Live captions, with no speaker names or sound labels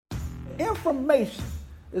Information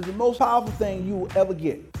is the most powerful thing you will ever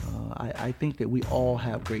get. I think that we all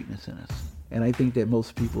have greatness in us. And I think that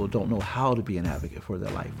most people don't know how to be an advocate for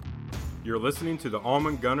their life. You're listening to the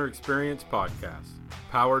Almond Gunner Experience podcast,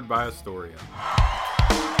 powered by Astoria.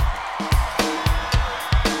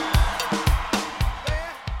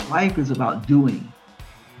 Life is about doing.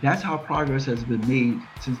 That's how progress has been made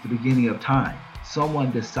since the beginning of time.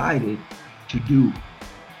 Someone decided to do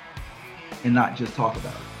and not just talk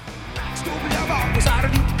about it.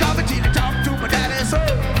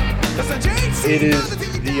 It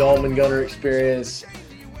is the Almond Gunner Experience.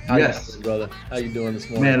 How Yes. you doing, brother? How you doing this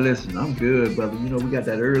morning? Man, listen, I'm good, brother. You know, we got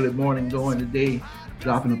that early morning going today,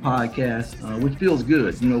 dropping a podcast, which feels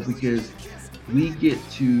good, you know, because we get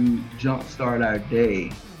to jumpstart our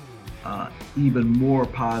day even more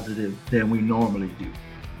positive than we normally do.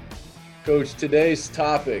 Coach, today's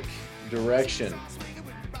topic, direction.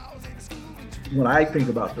 When I think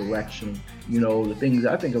about direction, you know, the things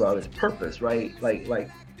I think about is purpose, right? Like,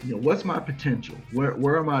 you know, what's my potential?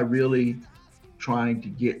 Where am I really trying to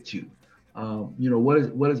get to? You know,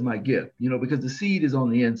 what is my gift? You know, because the seed is on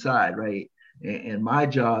the inside, right? And my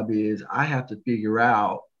job is I have to figure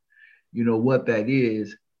out, you know, what that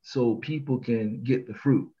is so people can get the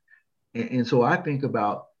fruit. And so I think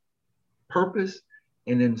about purpose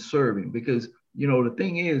and then serving, because, you know, the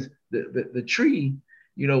thing is the tree,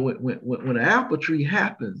 you know, when an apple tree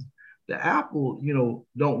happens, the apple, you know,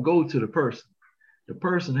 don't go to the person. The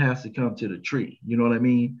person has to come to the tree. You know what I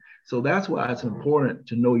mean? So that's why it's important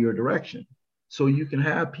to know your direction, so you can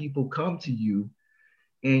have people come to you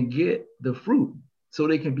and get the fruit so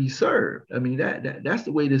they can be served. I mean, that's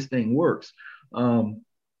the way this thing works.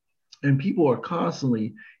 And people are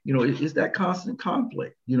constantly, you know, it's that constant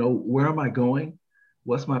conflict. You know, where am I going?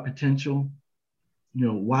 What's my potential? You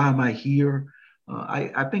know, why am I here?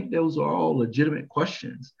 I think those are all legitimate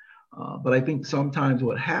questions. But I think sometimes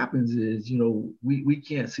what happens is, you know, we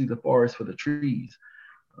can't see the forest for the trees.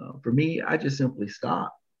 For me, I just simply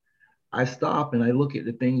stop. I stop and I look at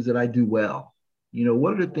the things that I do well. You know,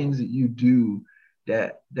 what are the things that you do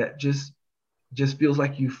that just feels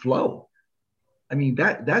like you flow? I mean,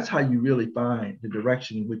 that's how you really find the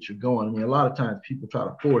direction in which you're going. I mean, a lot of times people try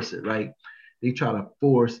to force it, right? They try to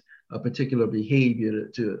force a particular behavior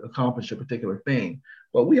to accomplish a particular thing.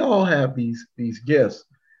 But we all have these gifts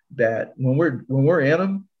that when we're in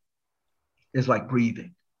them, it's like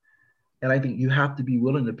breathing. And I think you have to be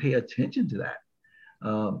willing to pay attention to that.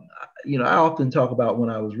 Um, you know, I often talk about when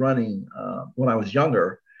I was running, when I was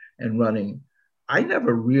younger and running, I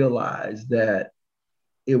never realized that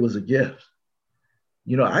it was a gift.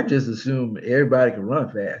 You know, I just assumed everybody could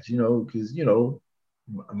run fast, you know, because, you know,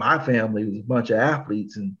 my family was a bunch of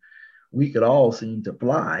athletes and we could all seem to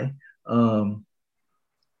fly. Um,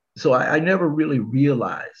 so I never really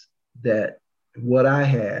realized that what I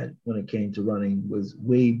had when it came to running was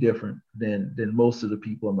way different than most of the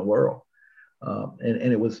people in the world. And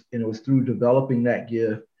it was through developing that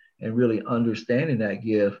gift and really understanding that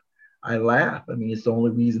gift. I laugh. I mean, it's the only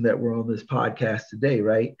reason that we're on this podcast today,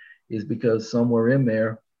 right? Is because somewhere in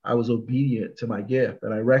there I was obedient to my gift,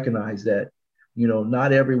 and I recognize that, you know,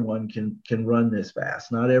 not everyone can run this fast.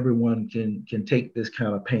 Not everyone can take this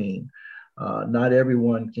kind of pain. Not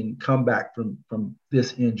everyone can come back from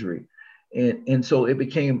this injury, and so it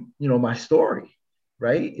became, you know, my story,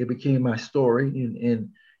 right? It became my story,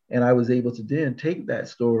 and I was able to then take that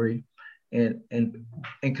story and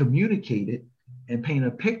and communicate it and paint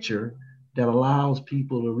a picture that allows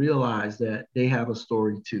people to realize that they have a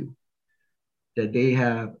story too, that they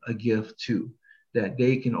have a gift too, that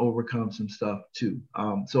they can overcome some stuff too.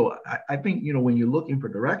 So I think, you know, when you're looking for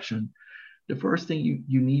direction, the first thing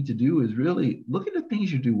you need to do is really look at the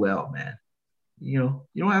things you do well, man. You know,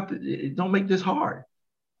 you don't have to, don't make this hard.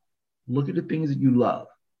 Look at the things that you love.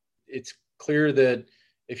 It's clear that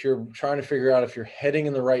if you're trying to figure out if you're heading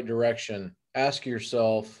in the right direction, ask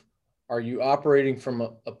yourself, are you operating from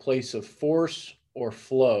a place of force or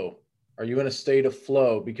flow? Are you in a state of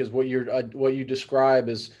flow? Because what you describe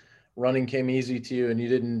is running came easy to you and you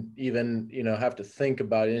didn't even, you know, have to think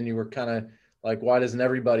about it. And you were kind of like, why doesn't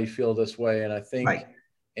everybody feel this way? And I think, Right.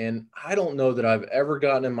 and I don't know that I've ever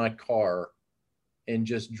gotten in my car and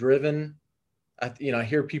just driven. I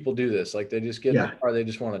hear people do this. Like they just get in Yeah. the car, they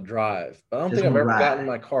just want to drive. But I don't Just think I've want to ever gotten in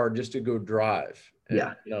ride. my car just to go drive. And,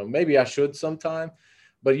 Yeah. you know, maybe I should sometime,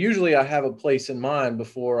 but usually I have a place in mind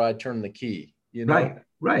before I turn the key, you know? Right.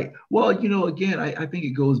 Right. Well, you know, again, I think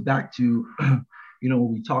it goes back to, you know,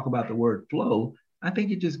 when we talk about the word flow, I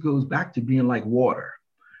think it just goes back to being like water.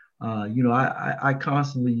 You know, I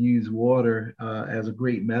constantly use water as a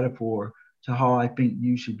great metaphor to how I think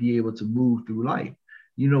you should be able to move through life.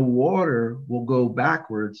 water will go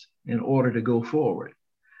backwards in order to go forward.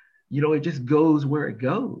 It just goes where it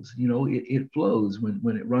goes. It flows.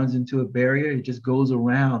 When it runs into a barrier, it just goes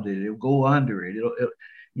around it. It'll go under it.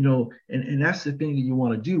 And that's the thing that you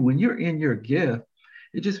want to do. When you're in your gift,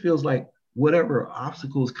 it just feels like whatever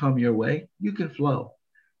obstacles come your way, you can flow.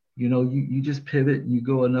 You just pivot and you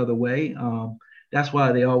go another way. That's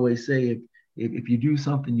why they always say if you do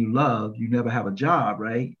something you love, you never have a job,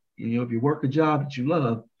 right? If you work a job that you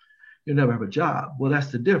love, you'll never have a job. Well,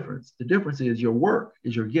 that's the difference. The difference is your work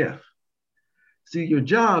is your gift. See, your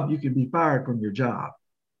job, you can be fired from your job,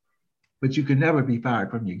 but you can never be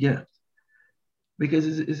fired from your gift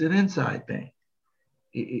because it's an inside thing.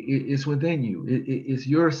 It's within you. It's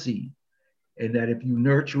your seed. And that if you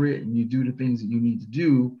nurture it and you do the things that you need to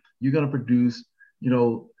do, you're going to produce,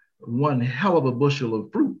 one hell of a bushel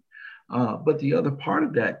of fruit. But the other part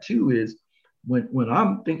of that too is when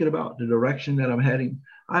I'm thinking about the direction that I'm heading,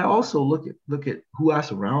 I also look at who I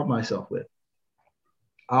surround myself with.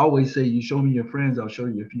 I always say, you show me your friends, I'll show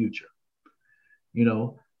you your future.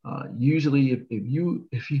 Usually if you,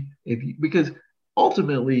 because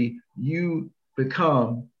ultimately you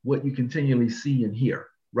become what you continually see and hear,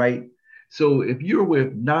 right? So if you're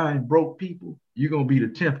with 9 broke people, you're going to be the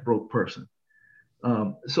 10th broke person.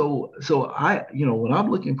 So I, when I'm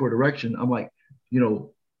looking for direction, I'm like,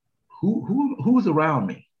 who's around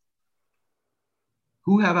me?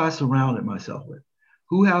 Who have I surrounded myself with?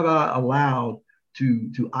 Who have I allowed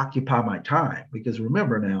to occupy my time? Because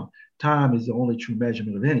remember now, time is the only true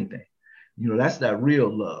measurement of anything. That's that real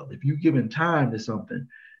love. If you're giving time to something,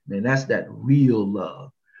 man, that's that real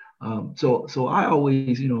love. So I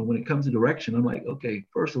always, when it comes to direction, I'm like, okay,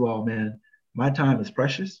 first of all, man, my time is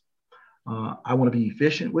precious. I want to be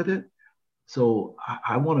efficient with it. So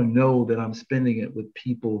I want to know that I'm spending it with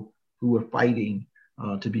people who are fighting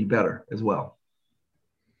to be better as well.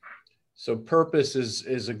 So purpose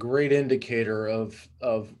is a great indicator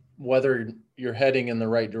of whether you're heading in the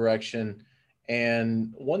right direction.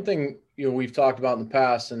 And one thing, we've talked about in the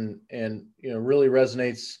past and really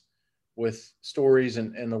resonates with stories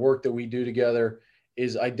and the work that we do together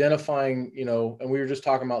is identifying, and we were just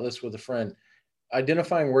talking about this with a friend,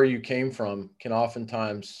 identifying where you came from can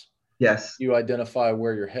oftentimes yes, you identify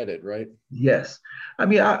where you're headed, right? Yes. I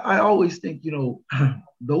mean, I always think,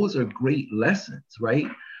 those are great lessons, right?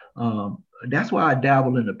 That's why I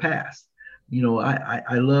dabble in the past.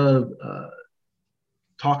 I love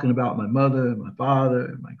talking about my mother and my father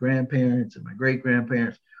and my grandparents and my great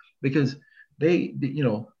grandparents because they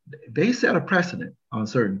set a precedent on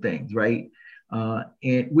certain things, right?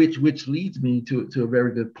 And which leads me to a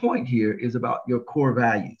very good point here is about your core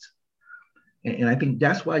values. And I think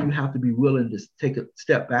that's why you have to be willing to take a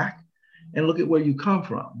step back and look at where you come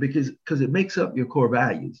from because it makes up your core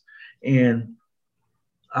values. And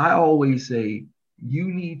I always say you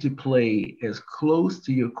need to play as close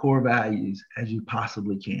to your core values as you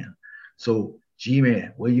possibly can. So,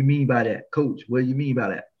 G-Man, what do you mean by that? Coach, what do you mean by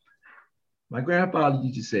that? My grandfather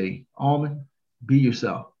used to say, Almond, be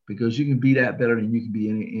yourself because you can be that better than you can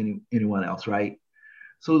be anyone else, right?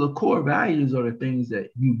 So the core values are the things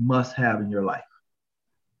that you must have in your life.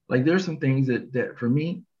 Like there's some things that for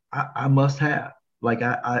me, I must have. Like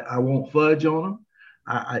I won't fudge on them.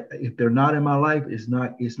 If they're not in my life, it's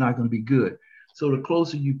not going to be good. So the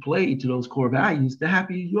closer you play to those core values, the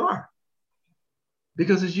happier you are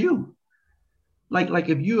because it's you. Like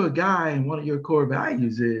if you're a guy and one of your core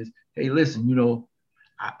values is, hey, listen,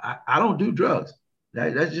 I don't do drugs.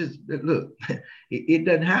 That's just, look, it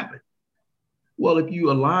doesn't happen. Well, if you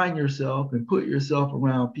align yourself and put yourself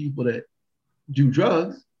around people that do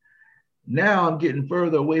drugs, now I'm getting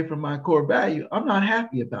further away from my core value. I'm not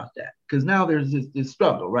happy about that because now there's this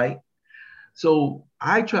struggle, right? So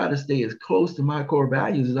I try to stay as close to my core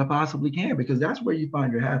values as I possibly can because that's where you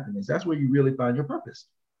find your happiness. That's where you really find your purpose.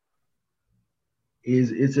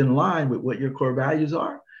 It's in line with what your core values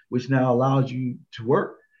are, which now allows you to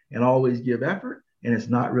work and always give effort, and it's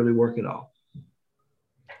not really work at all.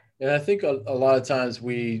 And I think a lot of times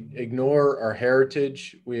we ignore our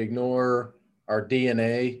heritage, we ignore our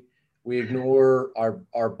DNA, we ignore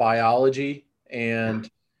our biology, and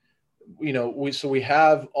we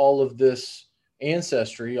have all of this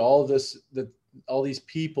ancestry, all these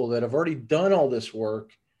people that have already done all this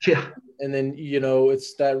work. Yeah. And then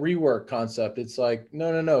it's that rework concept. It's like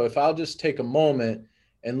no. If I'll just take a moment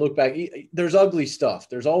and look back, there's ugly stuff.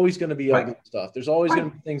 There's always going to be ugly stuff. There's always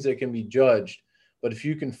going to be things that can be judged. But if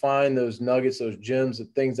you can find those nuggets, those gems, the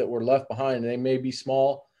things that were left behind, and they may be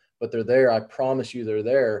small, but they're there. I promise you they're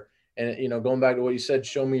there. And, going back to what you said,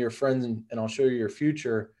 show me your friends and I'll show you your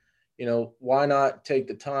future. why not take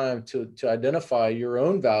the time to identify your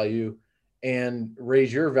own value and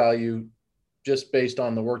raise your value just based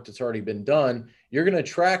on the work that's already been done? You're going to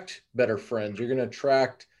attract better friends. You're going to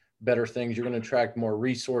attract better things. You're going to attract more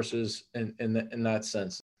resources in that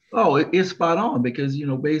sense. Oh, it's spot on, because,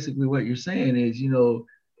 basically what you're saying is,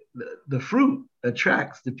 the fruit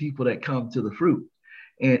attracts the people that come to the fruit.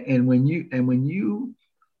 And when you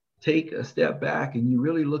take a step back and you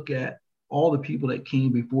really look at all the people that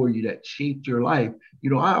came before you that shaped your life,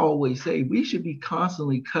 I always say we should be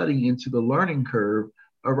constantly cutting into the learning curve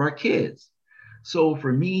of our kids. So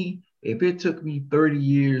for me, if it took me 30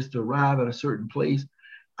 years to arrive at a certain place,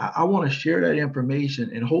 I want to share that information,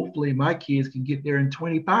 and hopefully my kids can get there in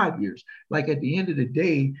 25 years. Like, at the end of the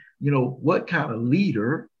day, what kind of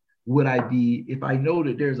leader would I be if I know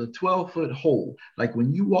that there's a 12-foot hole? Like,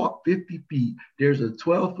 when you walk 50 feet, there's a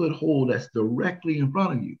 12-foot hole that's directly in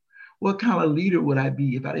front of you. What kind of leader would I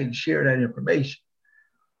be if I didn't share that information?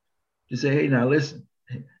 To say, hey, now listen,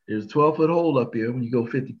 there's a 12-foot hole up here when you go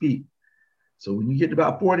 50 feet. So when you get to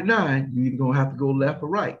about 49, you're either going to have to go left or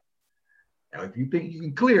right. Now, if you think you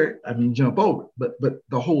can clear it, jump over it, but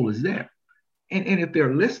the hole is there. And if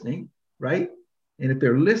they're listening, right? And if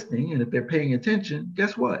they're listening and if they're paying attention,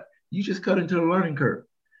 guess what? You just cut into the learning curve.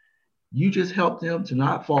 You just help them to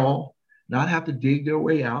not fall, not have to dig their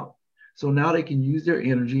way out. So now they can use their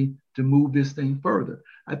energy to move this thing further.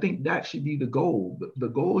 I think that should be the goal. The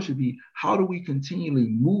goal should be, how do we continually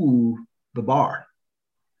move the bar?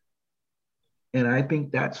 And I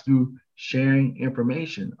think that's through sharing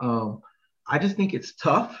information. I just think it's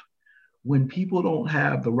tough when people don't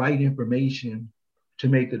have the right information to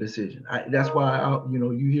make the decision. That's why,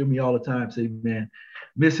 you hear me all the time say, man,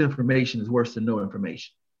 misinformation is worse than no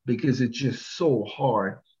information, because it's just so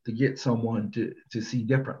hard to get someone to see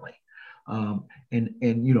differently. And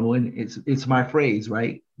it's my phrase,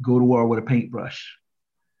 right? Go to war with a paintbrush.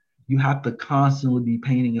 You have to constantly be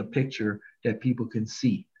painting a picture that people can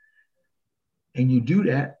see. And you do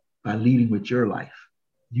that by leading with your life.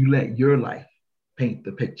 You let your life paint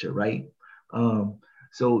the picture, right?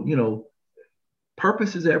 So,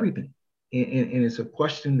 purpose is everything. And it's a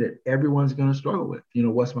question that everyone's going to struggle with.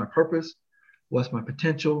 What's my purpose? What's my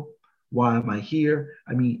potential? Why am I here?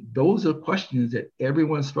 Those are questions that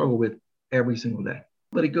everyone struggles with every single day.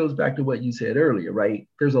 But it goes back to what you said earlier, right?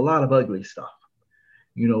 There's a lot of ugly stuff.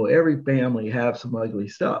 Every family has some ugly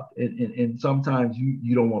stuff. And sometimes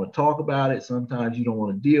you don't want to talk about it. Sometimes you don't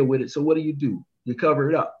want to deal with it. So what do? You cover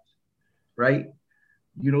it up, right?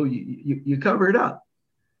 You cover it up.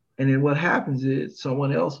 And then what happens is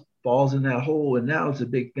someone else falls in that hole. And now it's a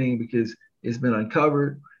big thing because it's been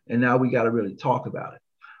uncovered. And now we got to really talk about it.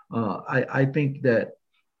 I think that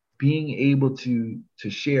being able to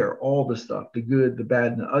share all the stuff, the good, the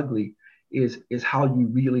bad, and the ugly, is how you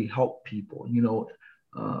really help people.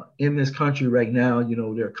 In this country right now,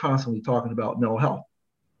 they're constantly talking about mental health.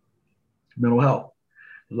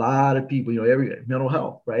 A lot of people, every mental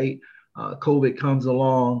health, right? COVID comes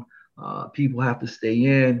along, people have to stay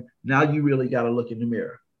in. Now you really got to look in the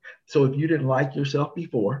mirror. So if you didn't like yourself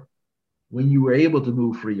before, when you were able to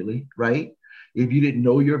move freely, right? If you didn't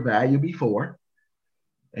know your value before,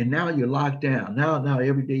 and now you're locked down. Now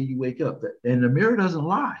every day you wake up, and the mirror doesn't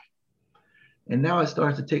lie. And now it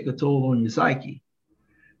starts to take a toll on your psyche.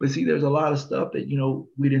 But see, there's a lot of stuff that,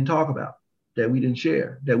 we didn't talk about, that we didn't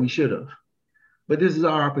share, that we should have. But this is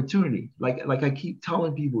our opportunity. Like I keep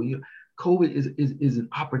telling people, COVID is an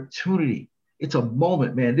opportunity. It's a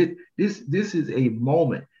moment, man. This is a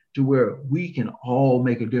moment to where we can all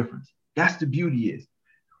make a difference. That's the beauty is,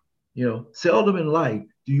 seldom in life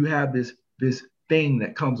do you have this thing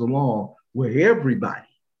that comes along where everybody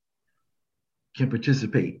can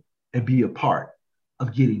participate and be a part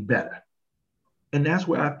of getting better. And that's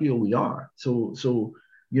where I feel we are. So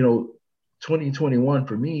 2021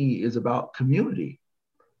 for me is about community.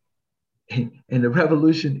 And the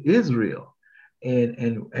revolution is real.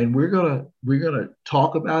 And we're gonna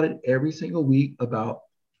talk about it every single week about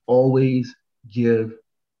always give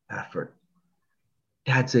effort.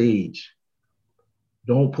 That's age.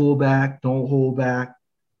 Don't pull back, don't hold back,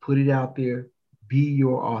 put it out there, be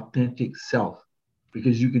your authentic self,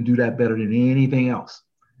 because you can do that better than anything else.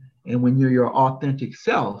 And when you're your authentic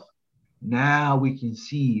self, now we can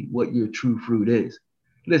see what your true fruit is.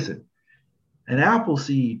 Listen, an apple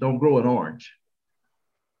seed don't grow an orange.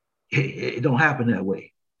 It don't happen that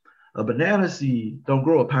way. A banana seed don't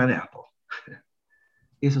grow a pineapple.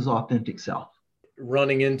 It's his authentic self.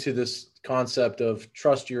 Running into this concept of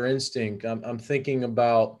trust your instinct, I'm thinking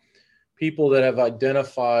about people that have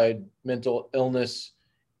identified mental illness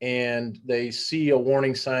and they see a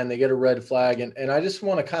warning sign, they get a red flag. And I just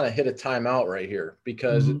want to kind of hit a timeout right here,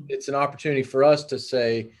 because it's an opportunity for us to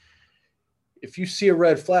say, if you see a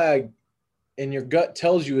red flag and your gut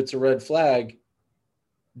tells you it's a red flag,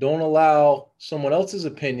 don't allow someone else's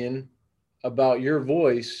opinion about your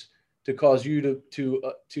voice to cause you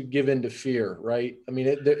to give in to fear, right? I mean,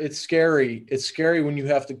 it's scary. It's scary when you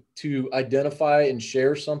have to identify and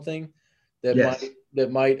share something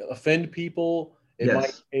that might offend people.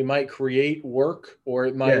 It might create work, or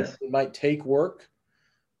it might take work,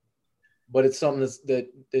 but it's something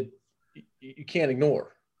that you can't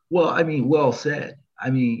ignore. Well, I mean, well said. I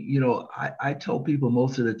mean, you know, I tell people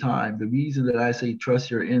most of the time, the reason that I say trust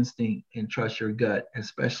your instinct and trust your gut,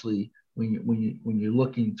 especially when you're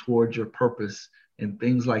looking towards your purpose and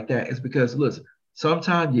things like that, is because, listen,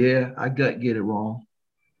 sometimes, I gut get it wrong,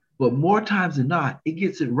 but more times than not, it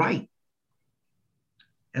gets it right.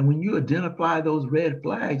 And when you identify those red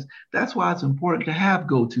flags, that's why it's important to have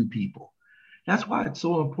go-to people. That's why it's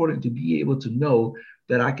so important to be able to know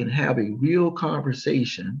that I can have a real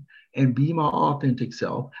conversation and be my authentic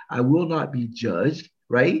self. I will not be judged,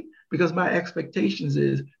 right? Because my expectations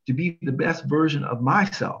is to be the best version of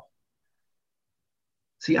myself.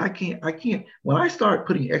 See, I can't, when I start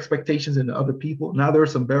putting expectations into other people, now there are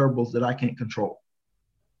some variables that I can't control.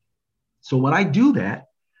 So when I do that,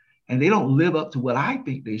 and they don't live up to what I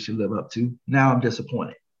think they should live up to, now I'm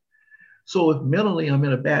disappointed. So if mentally I'm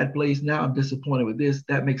in a bad place, now I'm disappointed with this,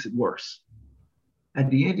 that makes it worse. At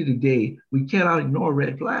the end of the day, we cannot ignore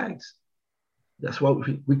red flags. That's why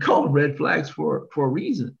we call them red flags for a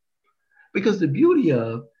reason. Because the beauty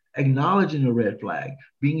of acknowledging a red flag,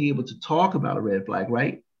 being able to talk about a red flag,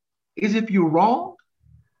 right, is if you're wrong,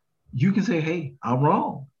 you can say, hey, I'm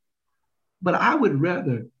wrong. But I would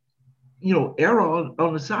rather, err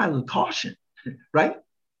on the side of caution, right?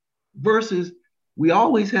 Versus we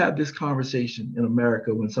always have this conversation in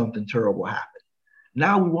America when something terrible happens.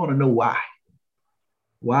 Now we want to know why.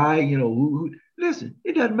 Why, listen,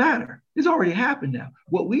 it doesn't matter. It's already happened now.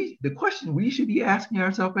 The question we should be asking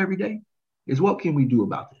ourselves every day is, what can we do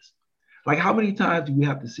about this? Like, how many times do we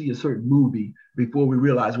have to see a certain movie before we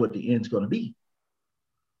realize what the end's going to be?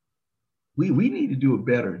 We need to do a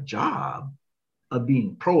better job of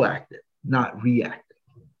being proactive, not reactive.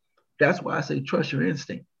 That's why I say trust your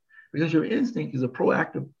instinct, because your instinct is a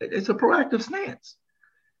proactive stance,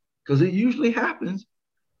 because it usually happens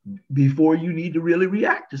before you need to really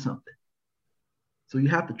react to something. So you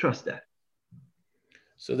have to trust that.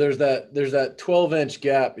 So there's that 12-inch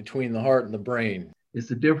gap between the heart and the brain. It's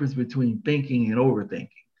the difference between thinking and overthinking.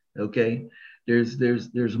 Okay.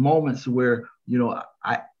 There's moments where,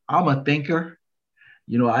 I'm a thinker,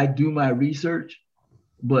 I do my research,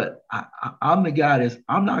 but I'm the guy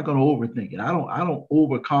I'm not going to overthink it. I don't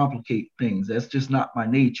overcomplicate things. That's just not my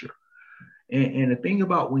nature. And the thing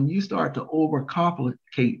about when you start to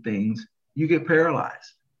overcomplicate things, you get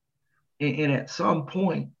paralyzed. And at some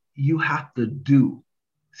point, you have to do.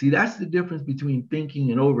 See, that's the difference between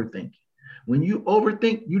thinking and overthinking. When you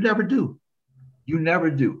overthink, you never do. You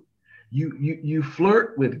never do. You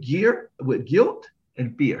flirt with guilt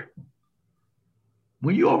and fear.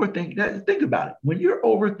 When you overthink, think about it. When you're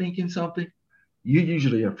overthinking something, you're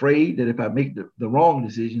usually afraid that if I make the wrong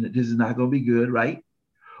decision, that this is not going to be good, right?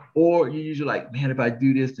 Or you're usually like, man, if I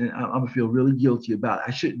do this, then I'm going to feel really guilty about it.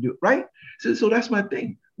 I shouldn't do it, right? So that's my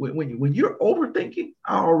thing. When you're overthinking,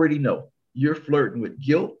 I already know you're flirting with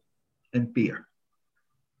guilt and fear.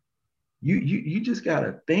 You just got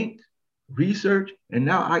to think, research, and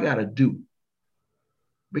now I got to do.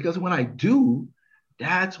 Because when I do,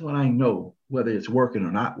 that's when I know whether it's working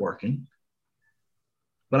or not working.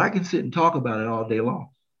 But I can sit and talk about it all day long.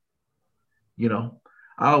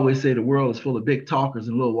 I always say the world is full of big talkers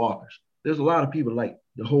and little walkers. There's a lot of people like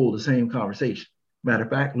to hold the same conversation. Matter of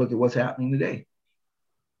fact, look at what's happening today.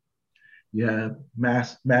 You have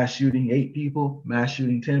mass shooting 8 people, mass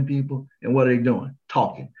shooting 10 people, and what are they doing?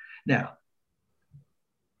 Talking. Now,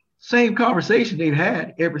 same conversation they've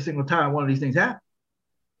had every single time one of these things happen.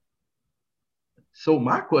 So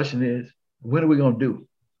my question is, when are we going to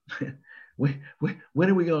do? When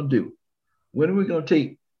are we going to do? When are we going to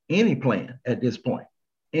take any plan at this point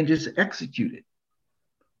and just execute it?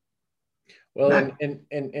 Well,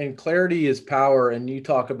 and clarity is power. And you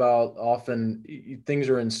talk about often things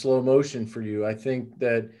are in slow motion for you. I think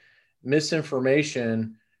that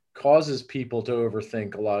misinformation causes people to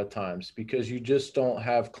overthink a lot of times because you just don't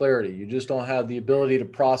have clarity. You just don't have the ability to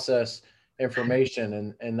process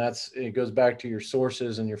information. And it goes back to your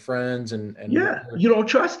sources and your friends and you don't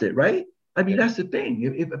trust it, right? I mean, that's the thing.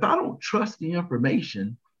 If I don't trust the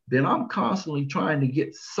information then I'm constantly trying to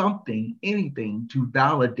get something, anything to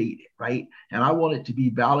validate it, right? And I want it to be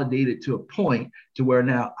validated to a point to where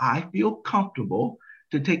now I feel comfortable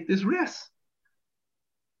to take this risk.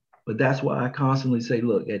 But that's why I constantly say,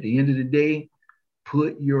 look, at the end of the day,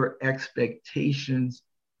 put your expectations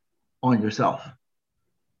on yourself.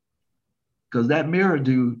 Because that mirror,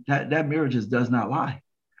 dude, that mirror just does not lie.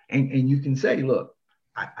 And you can say, look,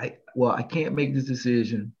 I can't make this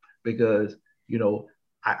decision because,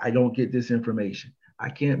 I don't get this information. I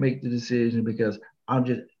can't make the decision because I'm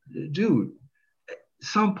just, dude, at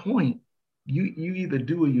some point, you either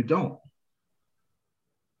do or you don't.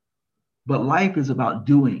 But life is about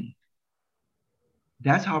doing.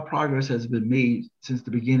 That's how progress has been made since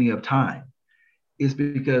the beginning of time. It's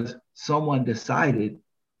because someone decided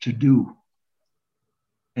to do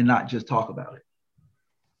and not just talk about it.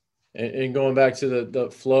 And going back to the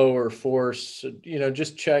flow or force,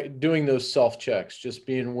 just doing those self-checks, just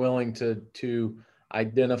being willing to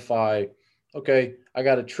identify, okay, I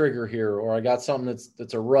got a trigger here, or I got something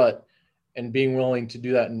that's a rut, and being willing to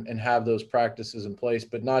do that and have those practices in place,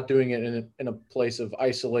 but not doing it in a place of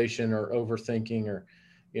isolation or overthinking or,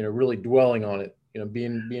 really dwelling on it,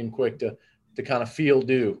 being quick to kind of feel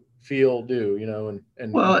do,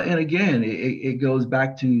 and well, and again, it goes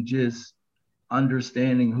back to just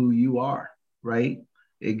understanding who you are, right?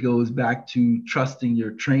 It goes back to trusting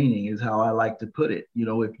your training is how I like to put it.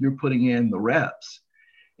 If you're putting in the reps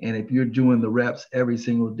and if you're doing the reps every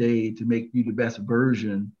single day to make you the best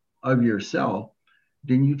version of yourself,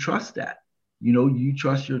 then you trust that. You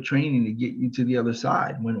trust your training to get you to the other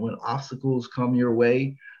side. When obstacles come your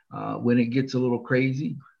way, when it gets a little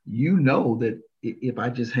crazy, that if I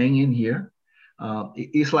just hang in here,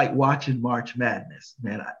 it's like watching March Madness,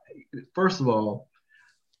 man. First of all,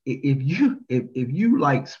 if you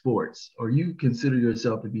like sports or you consider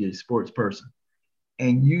yourself to be a sports person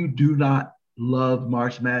and you do not love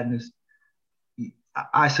March Madness,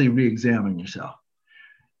 I say re-examine yourself.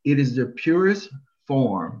 It is the purest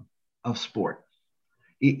form of sport.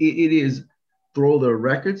 It is throw the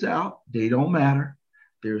records out. They don't matter.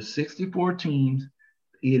 There's 64 teams.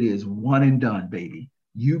 It is one and done, baby.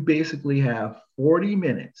 You basically have 40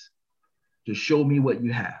 minutes to show me what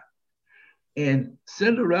you have. And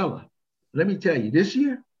Cinderella, let me tell you, this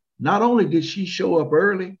year, not only did she show up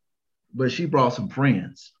early, but she brought some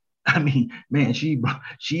friends. I mean, man, she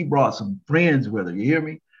brought some friends with her. You hear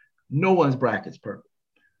me? No one's bracket's perfect.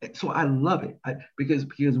 So I love it because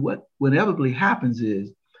what inevitably happens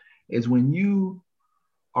is when you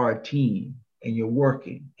are a team and you're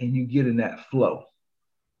working and you get in that flow.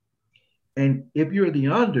 And if you're the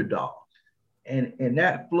underdog and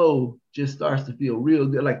that flow just starts to feel real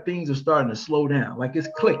good, like things are starting to slow down, like it's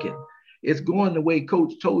clicking. It's going the way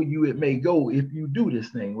coach told you it may go if you do this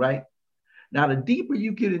thing, right? Now, the deeper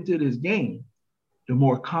you get into this game, the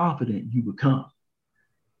more confident you become.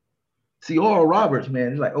 See, Oral Roberts,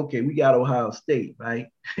 man, it's like, okay, we got Ohio State, right?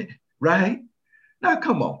 Right? Now,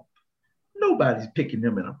 come on. Nobody's picking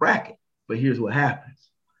them in a bracket. But here's what happens.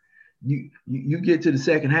 You get to the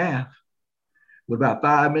second half with about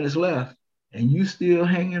 5 minutes left, and you still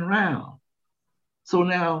hanging around. So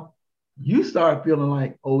now you start feeling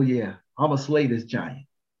like, oh, yeah, I'm going to slay this giant.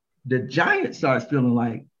 The giant starts feeling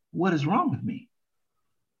like, what is wrong with me?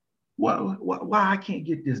 Why I can't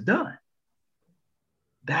get this done?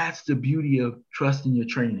 That's the beauty of trusting your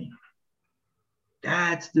training.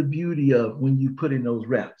 That's the beauty of when you put in those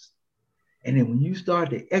reps. And then when you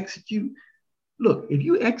start to execute, look, if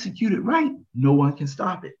you execute it right, no one can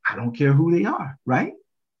stop it. I don't care who they are, right?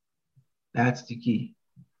 That's the key.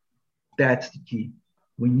 That's the key.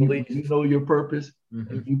 When you know your purpose,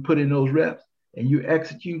 mm-hmm. and you put in those reps and you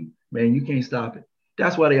execute, man, you can't stop it.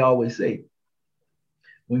 That's why they always say,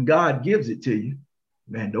 when God gives it to you,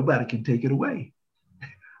 man, nobody can take it away.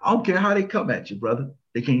 I don't care how they come at you, brother.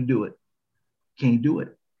 They can't do it. Can't do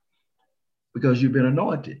it. Because you've been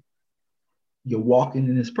anointed. You're walking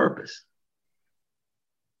in his purpose.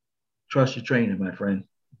 Trust your training, my friend.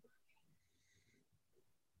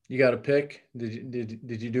 You got a pick?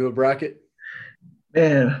 Did you do a bracket?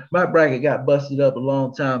 Man, my bracket got busted up a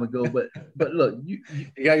long time ago, but look, you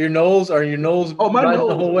got your Knowles? Are your Knowles my Knowles,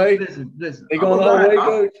 the whole way? Listen. They going the whole way,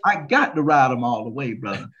 Coach? I got to ride them all the way,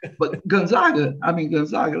 brother. But Gonzaga,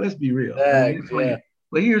 let's be real. Yeah.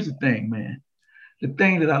 But here's the thing, man. The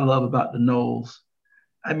thing that I love about the Knowles,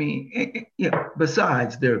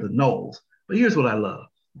 besides they're the Knowles, but here's what I love.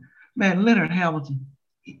 Man, Leonard Hamilton,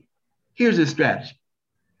 here's his strategy.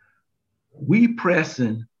 We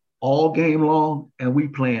pressing all game long, and we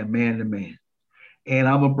playing man to man. And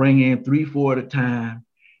I'm gonna bring in 3-4 at a time,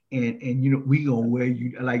 and you know, we gonna wear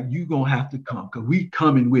you, like you gonna have to come because we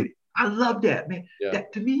coming with it. I love that, man. Yeah.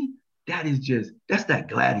 That to me, that's that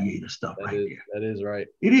gladiator stuff That right is, there. that is right.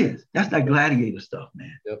 It is. That's that gladiator stuff,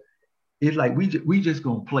 man. Yep. It's like we just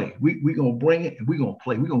gonna play. We gonna bring it and we gonna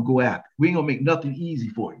play. We gonna go after. We ain't gonna make nothing easy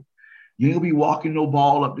for you. You ain't gonna be walking no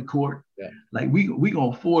ball up the court. Yeah. Like we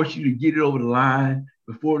gonna force you to get it over the line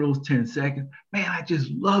before those 10 seconds. Man, I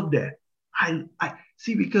just love that. I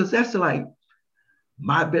see, because that's like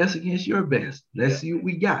my best against your best. Let's see what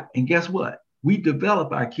we got. And guess what? We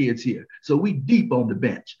develop our kids here. So we deep on the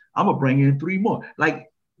bench. I'm gonna bring in 3 more.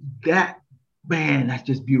 Like that, man, that's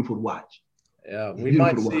just beautiful to watch. Yeah, we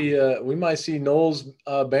might see Knowles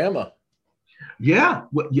Bama. Yeah,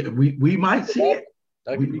 we might see it.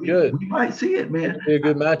 That could be good. We might see it, man. It'd be a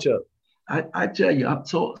good matchup. I tell you,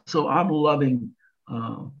 so I'm loving.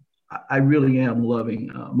 I really am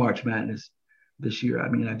loving March Madness this year. I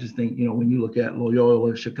mean, I just think, you know, when you look at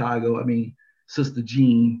Loyola, Chicago, I mean, Sister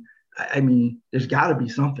Jean, I mean, there's got to be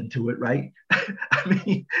something to it, right? I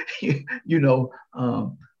mean, you know,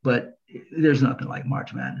 but there's nothing like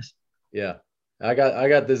March Madness. Yeah, I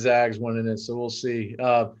got the Zags winning it, so we'll see.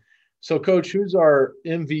 So, Coach, who's our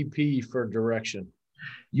MVP for direction?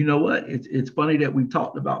 You know what? It's funny that we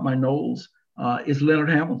talked about my Knowles. It's Leonard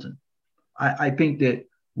Hamilton. I think that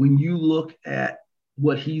when you look at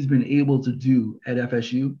what he's been able to do at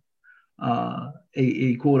FSU,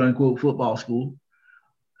 a quote unquote football school,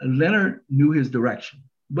 Leonard knew his direction,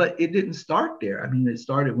 but it didn't start there. I mean, it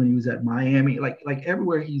started when he was at Miami. Like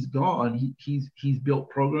everywhere he's gone, he's built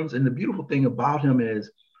programs. And the beautiful thing about him is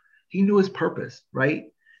he knew his purpose, right?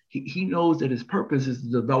 He knows that his purpose is to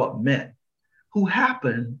develop men who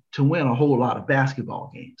happen to win a whole lot of basketball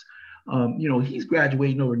games. You know, he's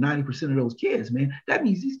graduating over 90% of those kids, man. That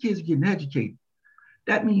means these kids are getting educated.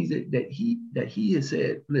 That means that he has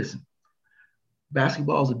said, listen,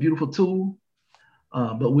 basketball is a beautiful tool,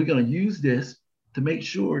 but we're going to use this to make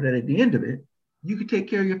sure that at the end of it, you can take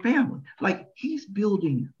care of your family. Like, he's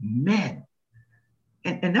building men.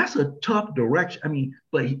 And that's a tough direction. I mean,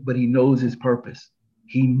 but he knows his purpose.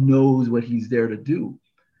 He knows what he's there to do.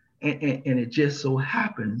 And it just so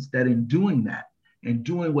happens that in doing that and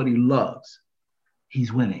doing what he loves,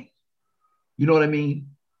 he's winning. You know what I mean?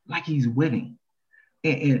 Like, he's winning.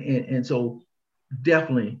 And so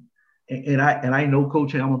definitely, and I know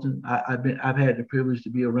Coach Hamilton. I've had the privilege to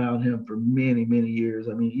be around him for many, many years.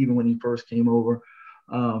 I mean, even when he first came over.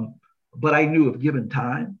 But I knew if given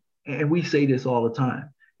time, and we say this all the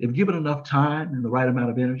time, if given enough time and the right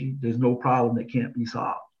amount of energy, there's no problem that can't be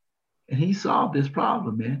solved. And he solved this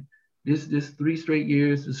problem, man. This 3 straight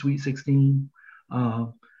years, the Sweet 16.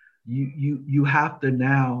 You have to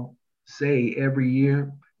now say every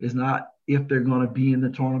year is not if they're going to be in the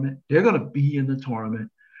tournament. They're going to be in the tournament.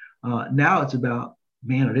 Now it's about,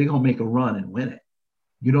 man, are they going to make a run and win it?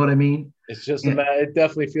 You know what I mean? It's just it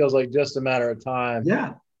definitely feels like just a matter of time.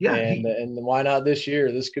 Yeah. And why not this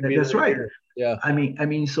year? This could be that's right. Year. Yeah. I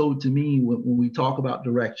mean, so to me, when we talk about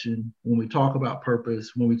direction, when we talk about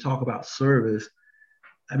purpose, when we talk about service,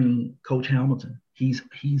 I mean, Coach Hamilton, he's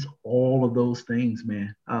all of those things,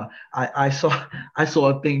 man. I saw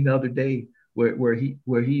a thing the other day where he's,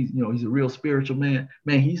 you know, he's a real spiritual man.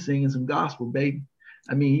 Man, he's singing some gospel, baby.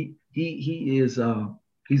 I mean, he is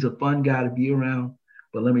he's a fun guy to be around.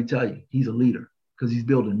 But let me tell you, he's a leader because he's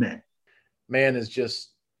building men. Man is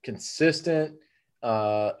just consistent,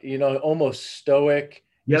 you know, almost stoic.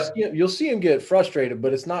 Yep. You'll see him get frustrated,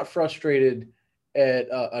 but it's not frustrated at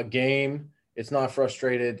a game. It's not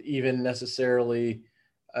frustrated even necessarily,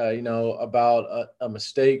 you know, about a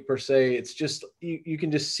mistake per se. It's just you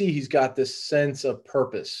can just see he's got this sense of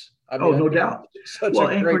purpose. I mean, no doubt. Such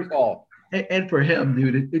a great call. And for him,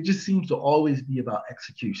 dude, it just seems to always be about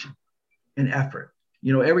execution and effort.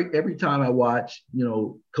 You know, every time I watch, you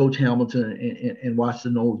know, Coach Hamilton and watch the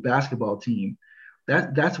Knowles basketball team,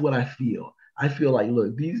 that's what I feel. I feel like,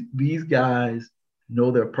 look, these guys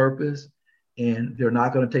know their purpose, and they're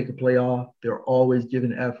not going to take a play off. They're always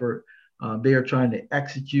giving effort. They are trying to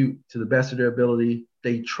execute to the best of their ability.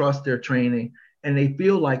 They trust their training, and they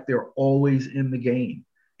feel like they're always in the game.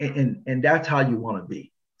 And that's how you want to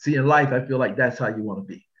be. See, in life, I feel like that's how you want to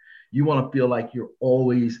be. You want to feel like you're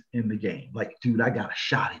always in the game. Like, dude, I got a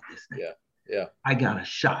shot at this thing. Yeah. I got a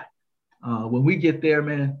shot. When we get there,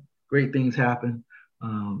 man, great things happen.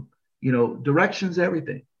 You know, direction's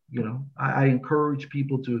everything. You know, I encourage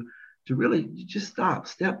people to really just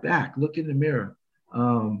step back, look in the mirror,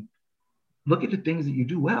 look at the things that you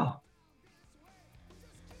do well.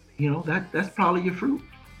 You know, that's probably your fruit.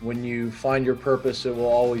 When you find your purpose, it will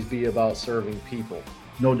always be about serving people.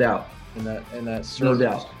 No doubt. And that service. No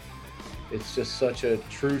doubt. it's just such a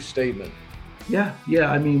true statement. Yeah.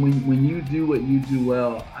 I mean, when you do what you do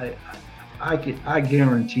well, I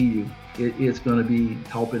guarantee you it's going to be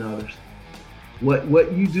helping others.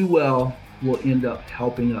 What you do well will end up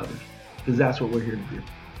helping others, because that's what we're here to do.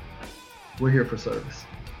 We're here for service.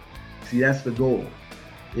 See, that's the goal,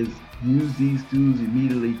 is use these tools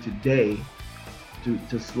immediately today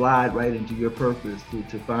to slide right into your purpose,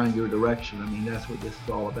 to find your direction. I mean, that's what this is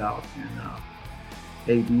all about. And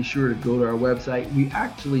hey, be sure to go to our website. We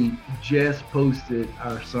actually just posted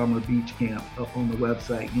our summer beach camp up on the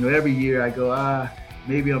website. You know, every year I go,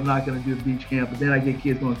 maybe I'm not going to do the beach camp, but then I get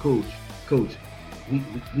kids going, coach,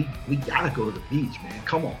 we got to go to the beach, man.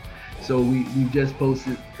 Come on. So we just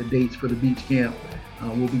posted the dates for the beach camp.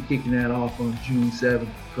 We'll be kicking that off on June 7th.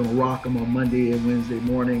 Going to rock them on Monday and Wednesday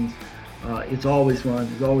mornings. It's always fun.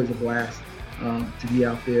 It's always a blast to be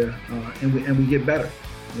out there, and we get better.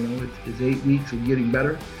 You know, it's 8 weeks of getting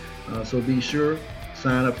better. So be sure,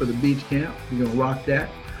 sign up for the beach camp. We're gonna rock that.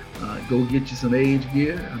 Go get you some age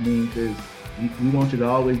gear. I mean, because we want you to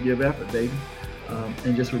always give effort, baby.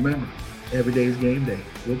 And just remember, every day is game day.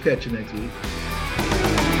 We'll catch you next week.